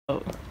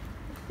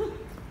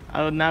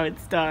Oh, now it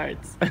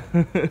starts.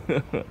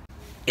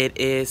 It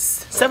is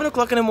 7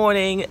 o'clock in the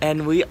morning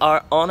and we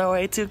are on our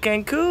way to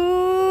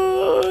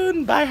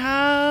Cancun. Bye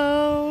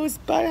house,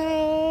 bye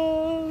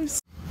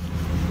house.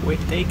 We're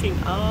taking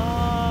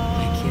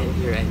off. I can't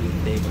hear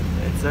anything.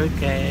 It's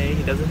okay,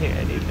 he doesn't hear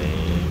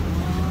anything.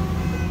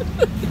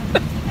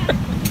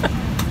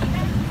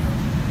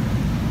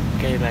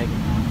 Okay, like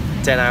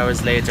 10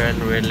 hours later and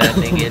we're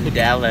landing in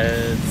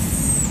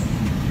Dallas.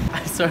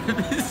 I started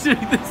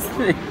doing this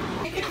thing.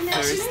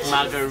 First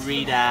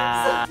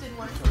margarita.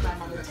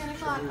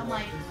 I'm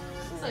like,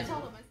 so I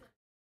told him,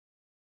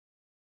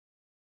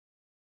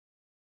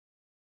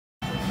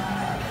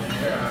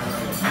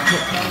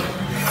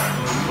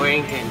 We're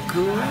in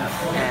Cancun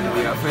and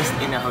we are first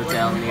in a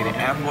hotel near the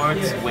airport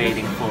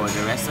waiting for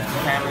the rest of the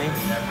family.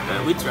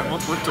 We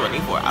traveled for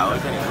 24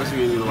 hours and it was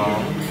really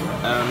long.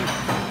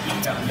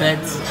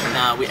 But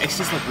now we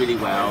actually slept really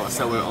well,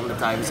 so we're on the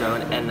time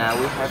zone and now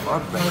we have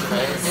our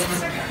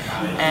breakfast.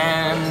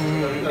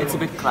 And it's a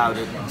bit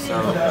clouded,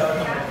 so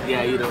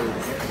yeah, you know,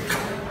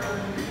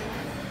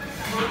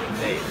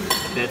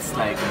 that's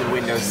like the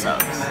window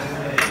sucks.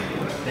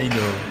 I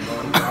know.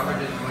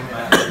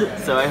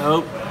 So I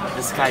hope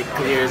the sky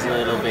clears a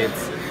little bit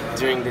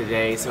during the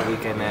day so we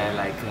can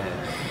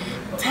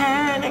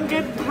tan and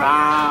get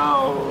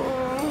brown.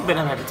 But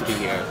I'm happy to be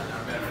here.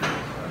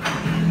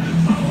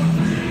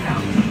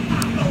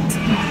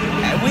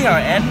 We are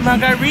at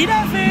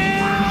Margaritaville.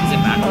 Is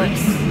it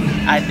backwards?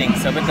 I think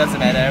so, but it doesn't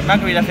matter.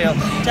 Margaritaville.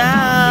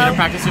 Ciao. You gonna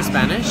practice your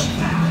Spanish?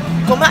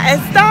 ¿Cómo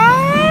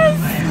estás?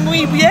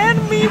 Muy bien,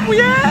 muy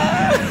bien.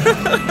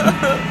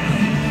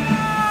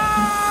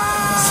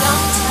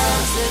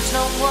 Sometimes there's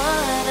no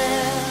one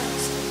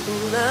else who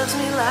loves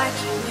me like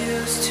you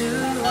used to.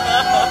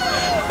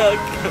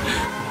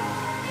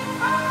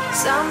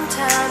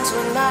 Sometimes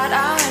we're not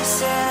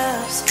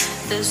ourselves.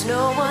 There's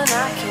no one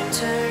I can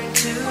turn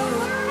to.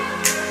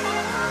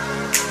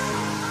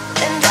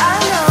 And I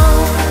know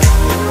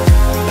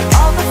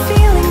all the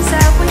feelings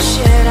that we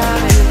shared are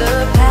in the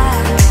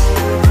past.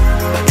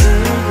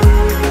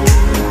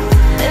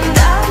 And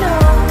I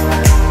know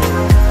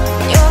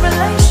your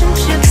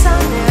relationships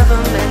are never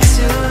meant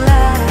to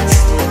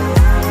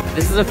last.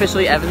 This is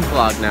officially Evan's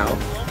vlog now.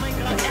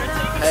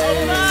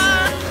 Hey,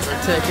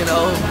 we're taking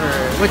over.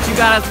 What you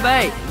gotta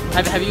say?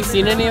 Have you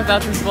seen any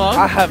about this vlog?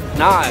 I have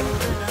not. Oh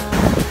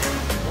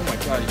my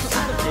god, he's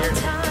here.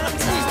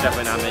 He's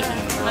definitely not making it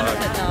in the vlog.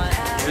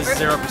 There's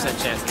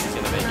 0% chance that he's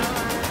gonna make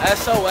it.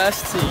 SOS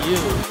to you.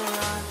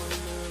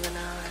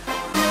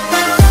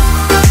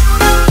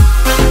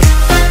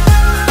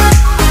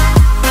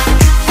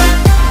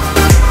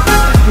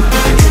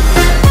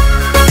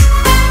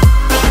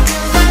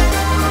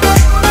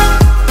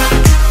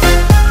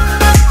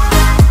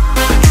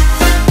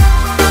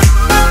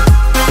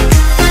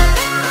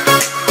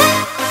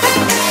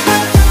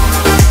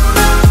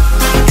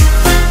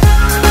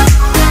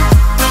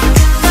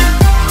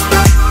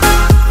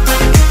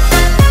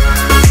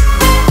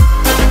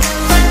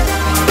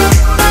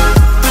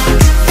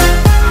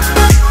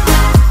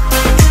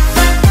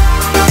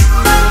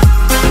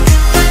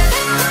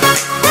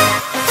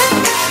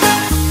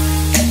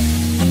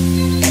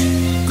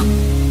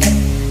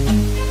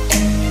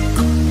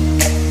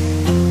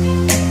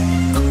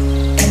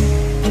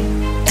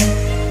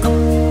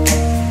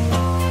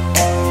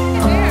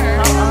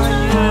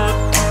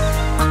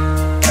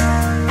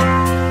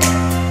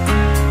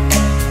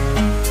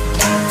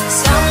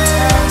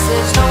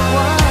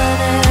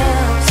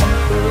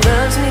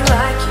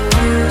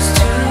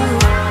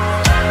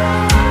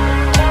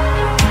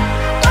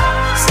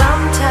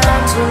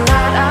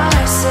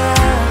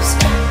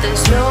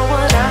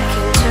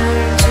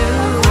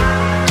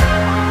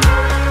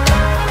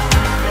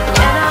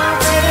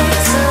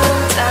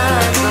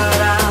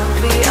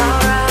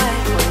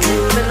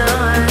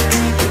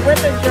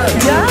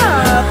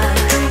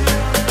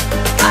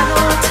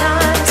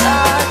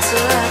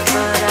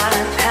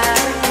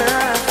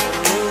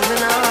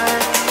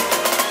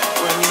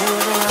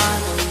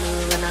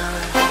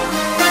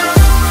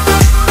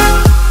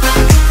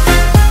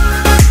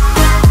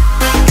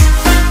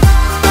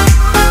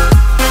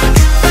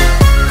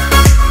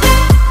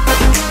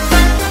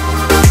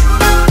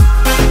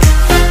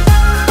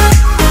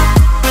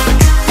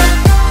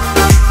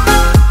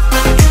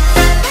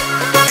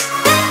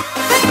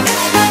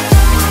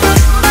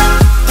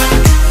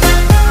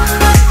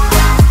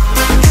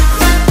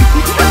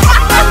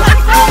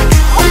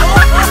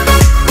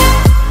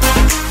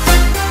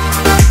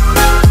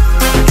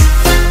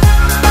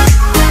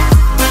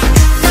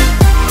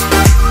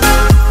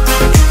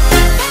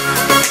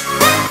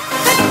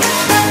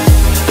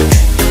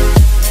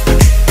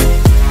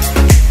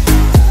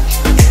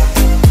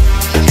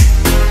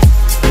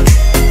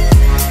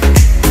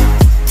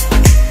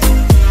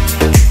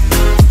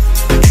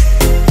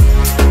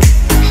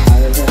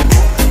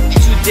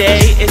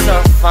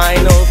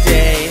 final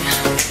day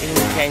in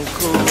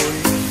Cancun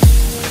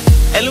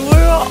and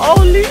we're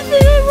all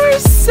leaving and we're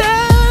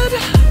sad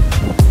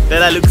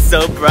that I look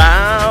so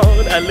brown.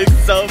 I look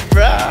so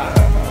brown.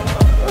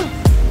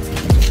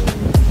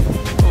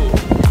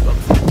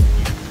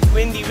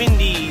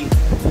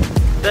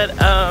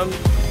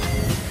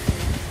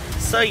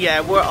 So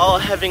yeah, we're all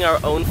having our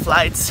own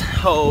flights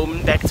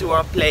home, back to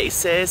our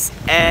places,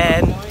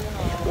 and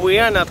we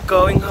are not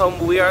going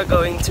home, we are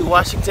going to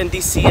Washington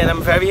DC, and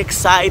I'm very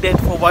excited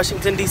for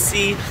Washington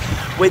DC,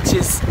 which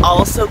is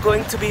also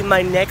going to be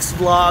my next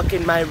vlog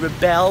in my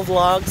Rebelle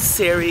vlog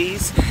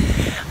series.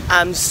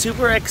 I'm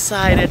super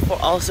excited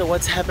for also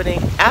what's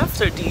happening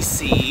after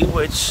DC,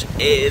 which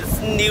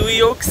is New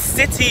York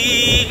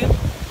City.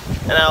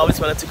 And I always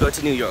wanted to go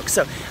to New York,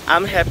 so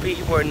I'm happy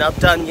we're not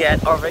done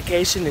yet. Our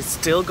vacation is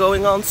still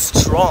going on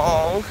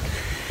strong.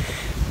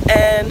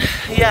 And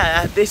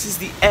yeah, this is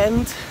the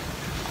end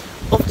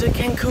of the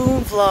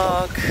Cancun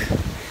vlog.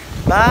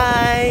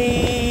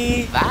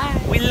 Bye!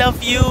 Bye! We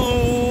love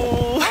you!